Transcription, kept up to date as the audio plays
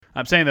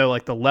I'm saying, though,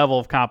 like the level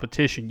of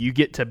competition, you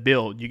get to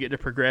build, you get to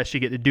progress, you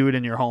get to do it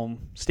in your home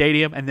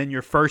stadium, and then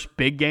your first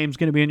big game is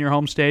going to be in your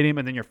home stadium,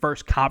 and then your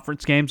first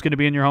conference game is going to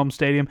be in your home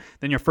stadium,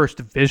 then your first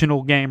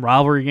divisional game,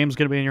 rivalry game is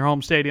going to be in your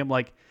home stadium.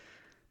 Like,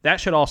 that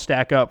should all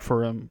stack up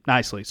for him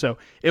nicely. So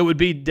it would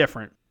be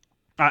different.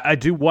 I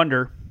do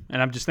wonder,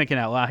 and I'm just thinking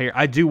out loud here,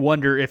 I do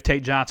wonder if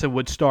Tate Johnson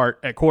would start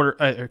at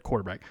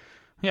quarterback.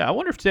 Yeah, I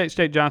wonder if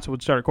Tate Johnson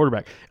would start at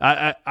quarterback.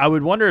 I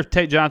would wonder if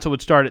Tate Johnson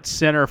would start at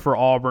center for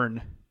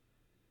Auburn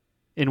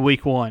in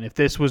week 1, if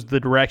this was the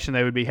direction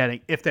they would be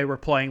heading, if they were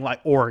playing like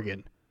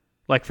Oregon,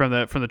 like from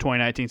the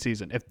 2019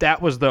 season, if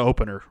that was the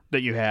opener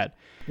that you had.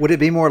 Would it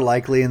be more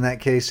likely in that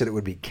case that it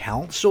would be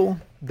Council?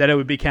 That it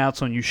would be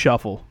Council and you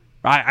shuffle.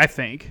 I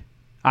think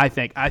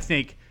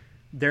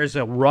there's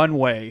a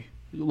runway,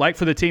 like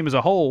for the team as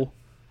a whole,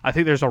 I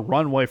think there's a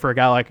runway for a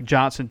guy like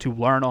Johnson to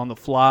learn on the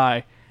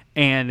fly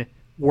and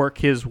work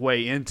his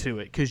way into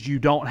it, because you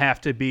don't have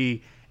to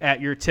be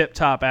at your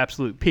tip-top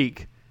absolute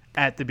peak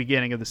at the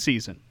beginning of the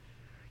season.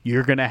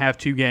 You're going to have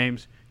 2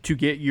 games to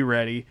get you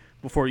ready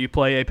before you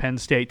play a Penn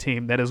State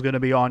team that is going to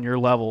be on your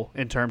level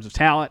in terms of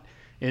talent,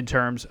 in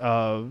terms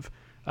of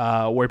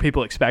where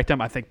people expect them.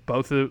 I think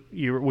both of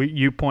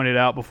you pointed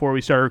out before we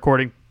started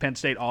recording, Penn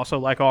State also,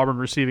 like Auburn,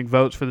 receiving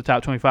votes for the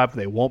top 25.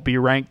 They won't be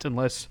ranked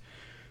unless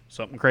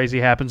something crazy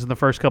happens in the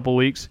first couple of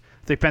weeks.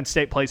 I think Penn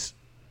State plays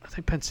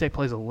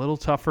a little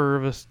tougher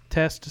of a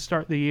test to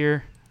start the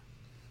year.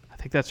 I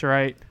think that's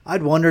right.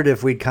 I'd wondered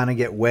if we'd kind of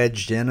get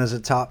wedged in as a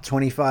top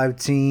 25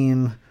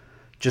 team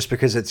just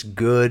because it's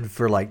good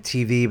for like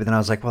TV, but then I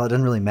was like, well, it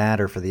doesn't really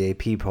matter for the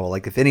AP poll.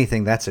 Like, if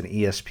anything, that's an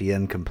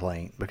ESPN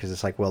complaint, because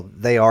it's like, well,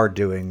 they are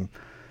doing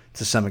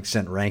to some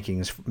extent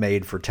rankings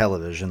made for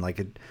television. Like,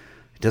 it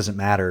doesn't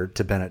matter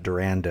to Bennett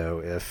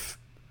Durando if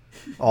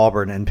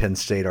Auburn and Penn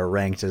State are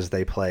ranked as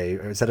they play.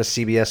 Is that a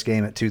CBS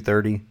game at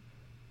 2:30?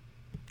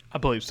 I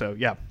believe so.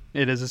 Yeah,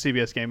 it is a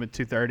CBS game at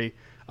 2:30.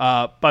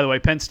 By the way,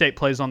 Penn State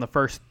plays on the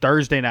first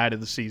Thursday night of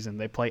the season.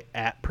 They play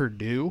at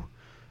Purdue,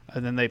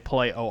 and then they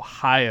play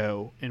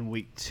Ohio in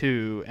week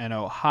 2. And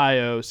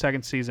Ohio,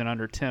 second season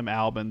under Tim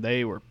Albin,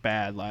 they were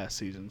bad last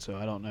season. So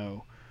I don't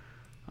know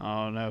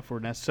if we're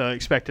necessarily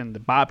expecting the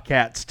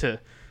Bobcats to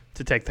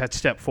take that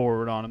step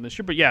forward on them this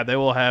year. But yeah, they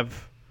will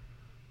have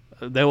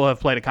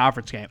played a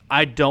conference game.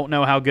 I don't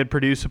know how good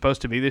Purdue's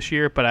supposed to be this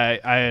year, but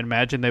I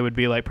imagine they would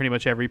be like pretty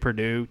much every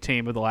Purdue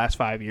team of the last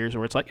 5 years,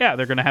 where it's like, yeah,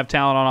 they're going to have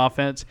talent on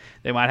offense.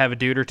 They might have a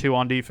dude or two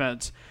on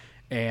defense,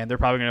 and they're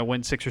probably going to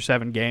win 6 or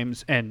 7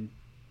 games and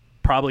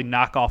probably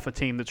knock off a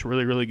team that's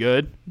really, really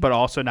good, but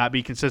also not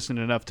be consistent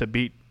enough to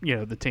beat,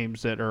 the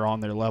teams that are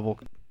on their level,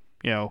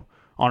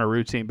 on a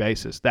routine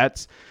basis.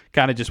 That's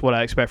kind of just what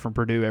I expect from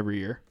Purdue every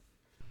year.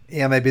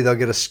 Yeah, maybe they'll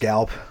get a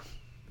scalp.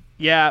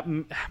 Yeah,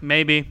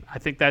 maybe. I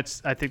think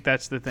that's the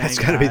thing. That's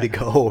got to be the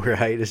goal,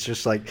 right? It's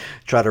just like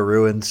try to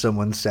ruin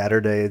someone's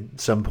Saturday at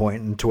some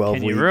point in 12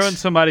 weeks. Can you ruin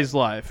somebody's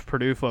life?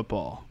 Purdue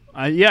football.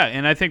 Yeah,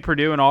 and I think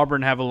Purdue and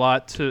Auburn have a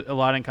lot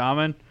in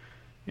common.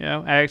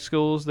 Ag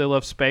schools, they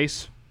love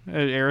space,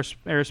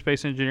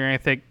 aerospace engineering. I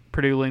think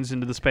Purdue leans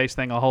into the space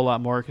thing a whole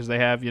lot more because they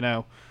have,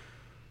 Neil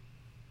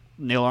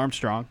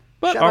Armstrong.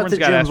 But shout Auburn's out to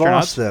got Jim astronauts.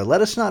 Voss, though.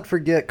 Let us not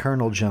forget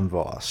Colonel Jim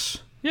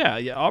Voss. Yeah,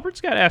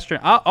 Auburn's got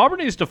astronauts. Auburn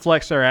needs to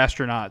flex their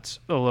astronauts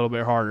a little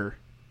bit harder,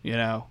 You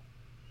don't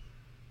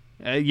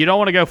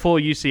want to go full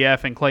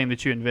UCF and claim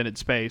that you invented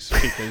space,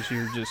 because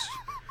you're just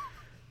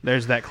 –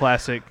 there's that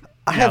classic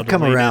 – I have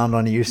come around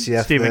on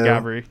UCF, Stephen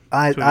though. Gabry.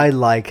 I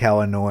like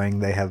how annoying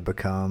they have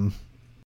become.